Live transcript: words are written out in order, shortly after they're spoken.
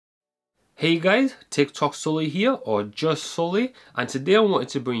Hey guys, TikTok Sully here, or just Sully, and today I wanted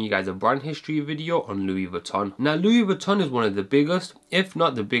to bring you guys a brand history video on Louis Vuitton. Now Louis Vuitton is one of the biggest, if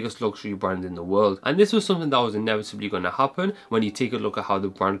not the biggest luxury brand in the world, and this was something that was inevitably going to happen when you take a look at how the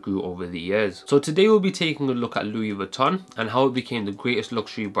brand grew over the years. So today we'll be taking a look at Louis Vuitton and how it became the greatest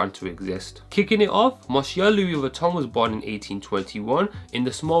luxury brand to exist. Kicking it off, Monsieur Louis Vuitton was born in 1821 in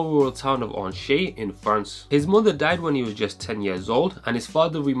the small rural town of Angers in France. His mother died when he was just 10 years old, and his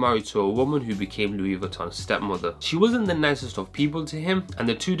father remarried to a woman who became Louis Vuitton's stepmother. She wasn't the nicest of people to him, and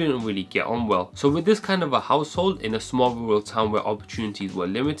the two didn't really get on well. So with this kind of a household in a small rural town where opportunities were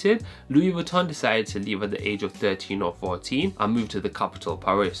limited, Louis Vuitton decided to leave at the age of 13 or 14 and move to the capital,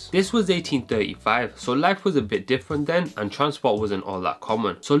 Paris. This was 1835, so life was a bit different then, and transport wasn't all that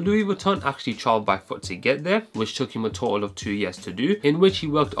common. So Louis Vuitton actually travelled by foot to get there, which took him a total of 2 years to do, in which he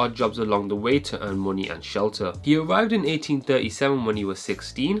worked odd jobs along the way to earn money and shelter. He arrived in 1837 when he was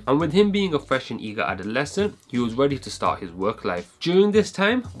 16, and with him being a fresh and eager adolescent, he was ready to start his work life. During this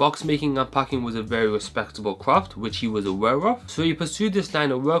time, box making and packing was a very respectable craft which he was aware of, so he pursued this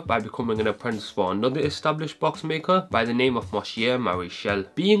line of work by becoming an apprentice for another established box maker by the name of Monsieur Marichal.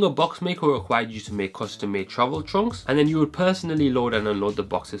 Being a box maker required you to make custom made travel trunks, and then you would personally load and unload the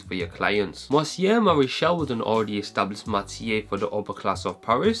boxes for your clients. Monsieur Marichal was an already established métier for the upper class of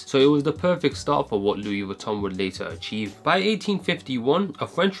Paris, so it was the perfect start for what Louis Vuitton would later achieve. By 1851, a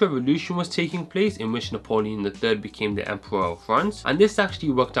French Revolution was taking place in which Napoleon III became the Emperor of France, and this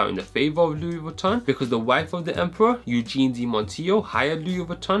actually worked out in the favour of Louis Vuitton because the wife of the Emperor, Eugenie de Montijo, hired Louis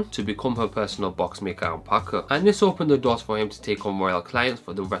Vuitton to become her personal box maker and packer, and this opened the doors for him to take on royal clients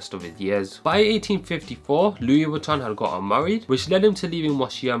for the rest of his years. By 1854, Louis Vuitton had gotten married, which led him to leaving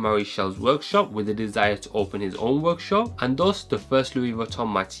Monsieur Marichal's workshop with a desire to open his own workshop, and thus the first Louis Vuitton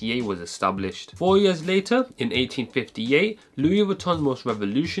métier was established. 4 years later, in 1858, Louis Vuitton's most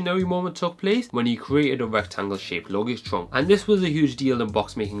revolutionary moment took place when he created a rectangle shaped luggage trunk, and this was a huge deal in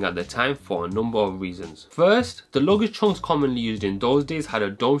box making at the time for a number of reasons. First, the luggage trunks commonly used in those days had a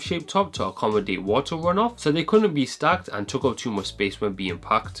dome shaped top to accommodate water runoff, so they couldn't be stacked and took up too much space when being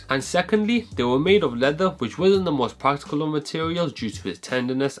packed. And secondly, they were made of leather, which wasn't the most practical of materials due to its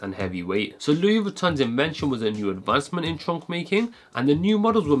tenderness and heavy weight. So Louis Vuitton's invention was a new advancement in trunk making, and the new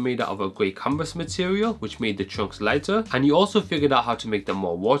models were made out of a grey canvas material which made the trunks lighter, and he also figured out how to make them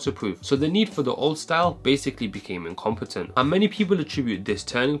more waterproof, so the need for the old style basically became incompetent, and many people attribute this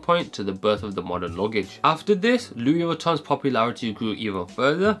turning point to the birth of the modern luggage. After this, Louis Vuitton's popularity grew even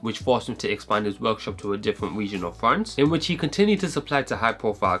further, which forced him to expand his workshop to a different region of France, in which he continued to supply to high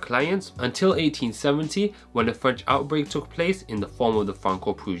profile clients until 1870 when the French outbreak took place in the form of the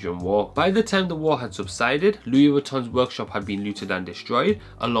Franco-Prussian War. By the time the war had subsided, Louis Vuitton's workshop had been looted and destroyed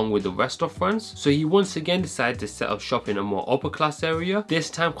along with the rest of France, so he once again decided to set up shop in a more upper class area, this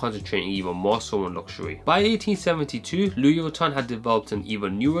time concentrating even more so on luxury. By 1872, Louis Vuitton had developed an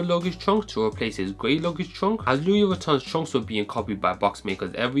even newer luggage trunk to replace his grey luggage trunk, as Louis Vuitton's trunks were being copied by box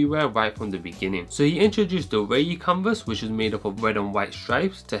makers everywhere right from the beginning. So he introduced the Rayé canvas, which was made up of red and white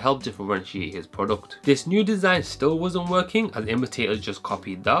stripes to help differentiate his product. This new design still wasn't working as imitators just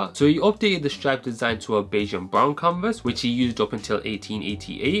copied that, so he updated the stripe design to a beige and brown canvas, which he used up until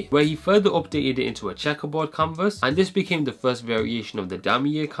 1888, where he further updated it into a checkerboard canvas, and this became the first variation of the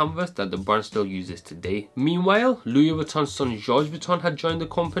damier canvas that the brand still uses today. Meanwhile, Louis Vuitton's son Georges Vuitton had joined the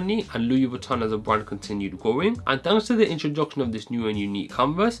company, and Louis Vuitton as a brand continued growing, and thanks to the introduction of this new and unique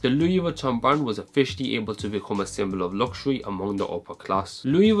canvas, the Louis Vuitton brand was officially able to become a symbol of luxury among the upper class.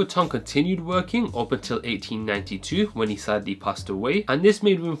 Louis Vuitton continued working up until 1892 when he sadly passed away, and this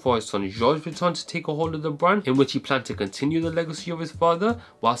made room for his son Georges Vuitton to take a hold of the brand, in which he planned to continue the legacy of his father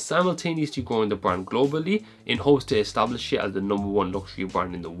while simultaneously growing the brand globally in hopes to establish it as the #1 luxury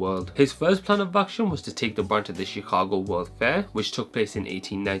brand in the world. His first plan of action was to take the brand to the Chicago World Fair, which took place in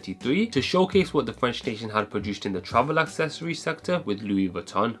 1893, to showcase what the French nation had produced in the travel accessory sector with Louis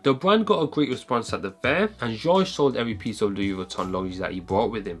Vuitton. The brand got a great response at the fair, and Georges sold every piece of Louis Vuitton luggage that he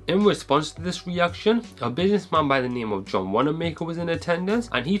brought with him. In response to this reaction, a businessman by the name of John Wanamaker was in attendance,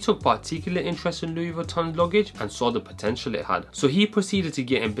 and he took particular interest in Louis Vuitton's luggage and saw the potential it had. So he proceeded to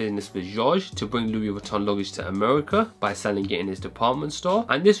get in business with Georges to bring Louis Vuitton luggage to America by selling it in his department store,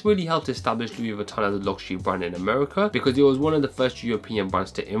 and this really helped establish Louis Vuitton as a luxury brand in America because it was one of the first European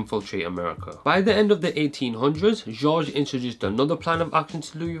brands to infiltrate America. By the end of the 1800s, Georges introduced another plan of action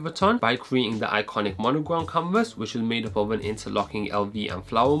to Louis Vuitton by creating the iconic monogram canvas, which was made up of an interlocking LV and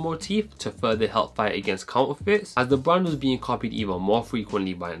flower motif to further help fight against counterfeits, as the brand was being copied even more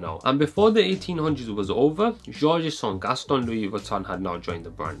frequently by now. And before the 1800s was over, Georges' son Gaston Louis Vuitton had now joined the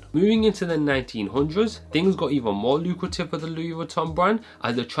brand. Moving into the 1900s, things got even more lucrative for the Louis Vuitton brand, as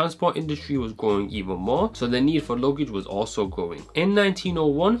as the transport industry was growing even more, so the need for luggage was also growing. In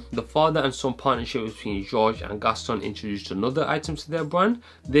 1901, the father and son partnership between Georges and Gaston introduced another item to their brand,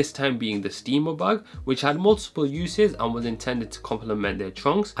 this time being the steamer bag, which had multiple uses and was intended to complement their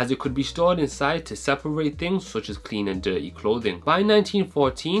trunks, as it could be stored inside to separate things such as clean and dirty clothing. By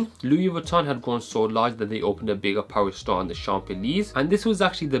 1914, Louis Vuitton had grown so large that they opened a bigger Paris store on the Champs-Élysées, and this was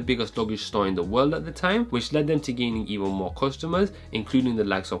actually the biggest luggage store in the world at the time, which led them to gaining even more customers, including the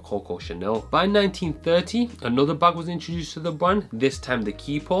likes of Coco Chanel. By 1930, another bag was introduced to the brand, this time the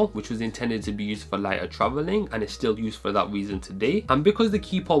Keepall, which was intended to be used for lighter traveling and is still used for that reason today. And because the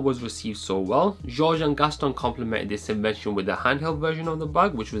Keepall was received so well, Georges and Gaston complemented this invention with a handheld version of the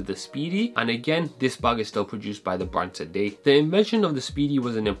bag, which was the Speedy, and again this bag is still produced by the brand today. The invention of the Speedy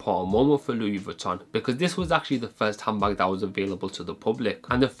was an important moment for Louis Vuitton because this was actually the first handbag that was available to the public,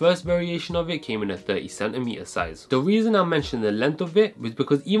 and the first variation of it came in a 30cm size. The reason I mentioned the length of it was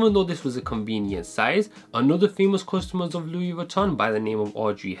because even though this was a convenient size, another famous customers of Louis Vuitton by the name of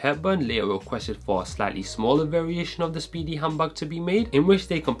Audrey Hepburn later requested for a slightly smaller variation of the Speedy handbag to be made, in which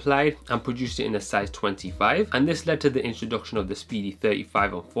they complied and produced it in a size 25, and this led to the introduction of the Speedy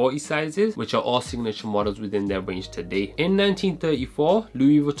 35 and 40 sizes, which are all signature models within their range today. In 1934,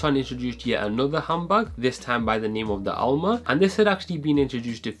 Louis Vuitton introduced yet another handbag, this time by the name of the Alma, and this had actually been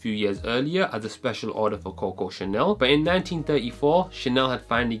introduced a few years earlier as a special order for Coco Chanel, but in 1934 Chanel had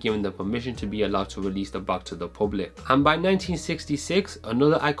finally given them permission to be allowed to release the bag to the public. And by 1966,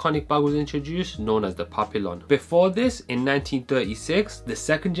 another iconic bag was introduced known as the Papillon. Before this, in 1936, the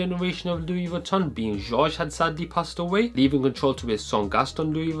second generation of Louis Vuitton, being Georges, had sadly passed away, leaving control to his son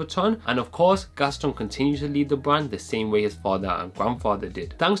Gaston Louis Vuitton, and of course Gaston continued to lead the brand the same way his father and grandfather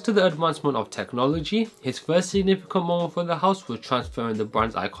did. Thanks to the advancement of technology, his first significant moment for the house was transferring the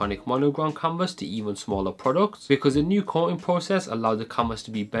brand's iconic monogram canvas to even smaller products, because a new coating process allowed the canvas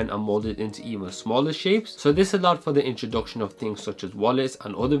to be bent and molded into even smaller shapes. So this allowed for the introduction of things such as wallets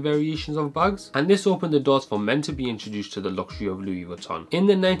and other variations of bags, and this opened the doors for men to be introduced to the luxury of Louis Vuitton. In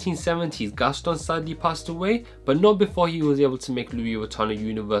the 1970s, Gaston sadly passed away, but not before he was able to make Louis Vuitton a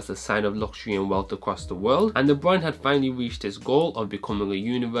universal sign of luxury and wealth across the world, and the brand had finally reached its goal of becoming a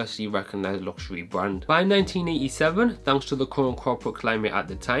universally recognized luxury brand. By 1987, thanks to the current corporate climate at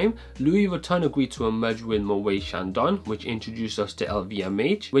the time, Louis Vuitton agreed to a merger with Moet Chandon, which introduced us to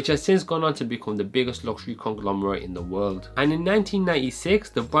LVMH, which has since gone on to become the biggest luxury conglomerate in the world. And in 1996,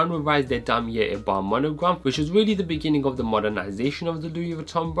 the brand revised their Damier et Barre monogram, which was really the beginning of the modernization of the Louis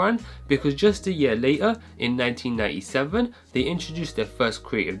Vuitton brand, because just a year later, in 1997, they introduced their first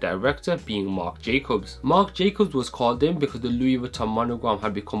creative director, being Marc Jacobs. Marc Jacobs was called in because the Louis Vuitton monogram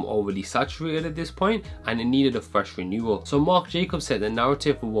had become overly saturated at this point and it needed a fresh renewal. So Marc Jacobs set the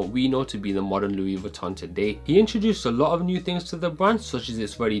narrative for what we know to be the modern Louis Vuitton today. He introduced a lot of new things to the brand, such as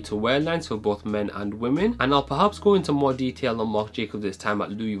its ready-to-wear lines for both men and women, and I'll perhaps go into more detail on Marc Jacobs' time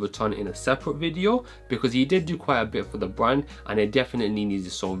at Louis Vuitton in a separate video, because he did do quite a bit for the brand and it definitely needs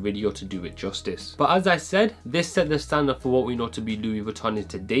its own video to do it justice. But as I said, this set the standard for what we know to be Louis Vuitton in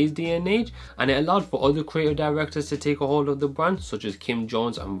today's day and age, and it allowed for other creative directors to take a hold of the brand, such as Kim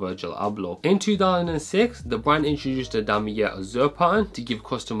Jones and Virgil Abloh. In 2006, the brand introduced the Damier Azur pattern to give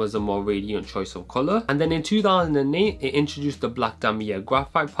customers a more radiant choice of colour, and then in 2008 it introduced the black Damier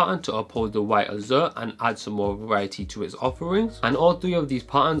graphite pattern to oppose the white Azur and add some more variety to its offerings, and all three of these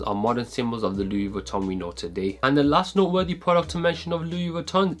patterns are modern symbols of the Louis Vuitton we know today. And the last noteworthy product to mention of Louis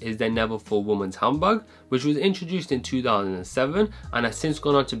Vuitton is their Never Full woman's handbag, which was introduced in 2007 and has since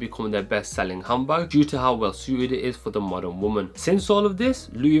gone on to become their best selling handbag due to how well suited it is for the modern woman. Since all of this,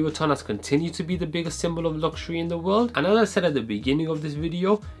 Louis Vuitton has continued to be the biggest symbol of luxury in the world, and as I said at the beginning of this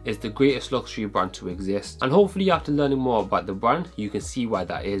video, it's the greatest luxury brand to exist, and hopefully after learning more about the brand you can see why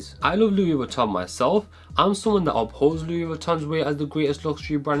that is. I love Louis Vuitton myself. I'm someone that upholds Louis Vuitton's way as the greatest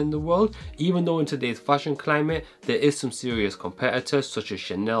luxury brand in the world, even though in today's fashion climate there is some serious competitors such as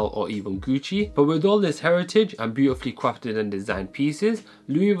Chanel or even Gucci, but with all this heritage and beautifully crafted and designed pieces,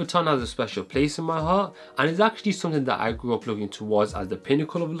 Louis Vuitton has a special place in my heart, and is actually something that I grew up looking towards as the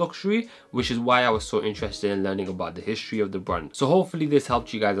pinnacle of luxury, which is why I was so interested in learning about the history of the brand. So hopefully this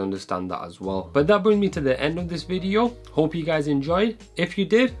helped you guys understand that as well. But that brings me to the end of this video. Hope you guys enjoyed. If you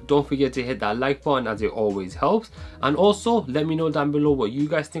did, don't forget to hit that like button, as it always helps, and also let me know down below what you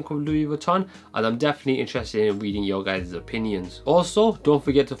guys think of Louis Vuitton, as I'm definitely interested in reading your guys' opinions. Also, don't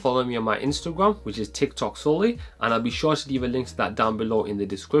forget to follow me on my Instagram, which is TikTok solely, and I'll be sure to leave a link to that down below in the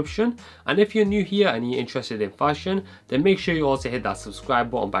description. And if you're new here and you're interested in fashion, then make sure you also hit that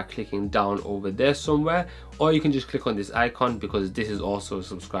subscribe button by clicking down over there somewhere, or you can just click on this icon because this is also a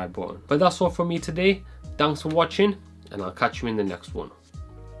subscribe button. But that's all from me today. Thanks for watching, and I'll catch you in the next one.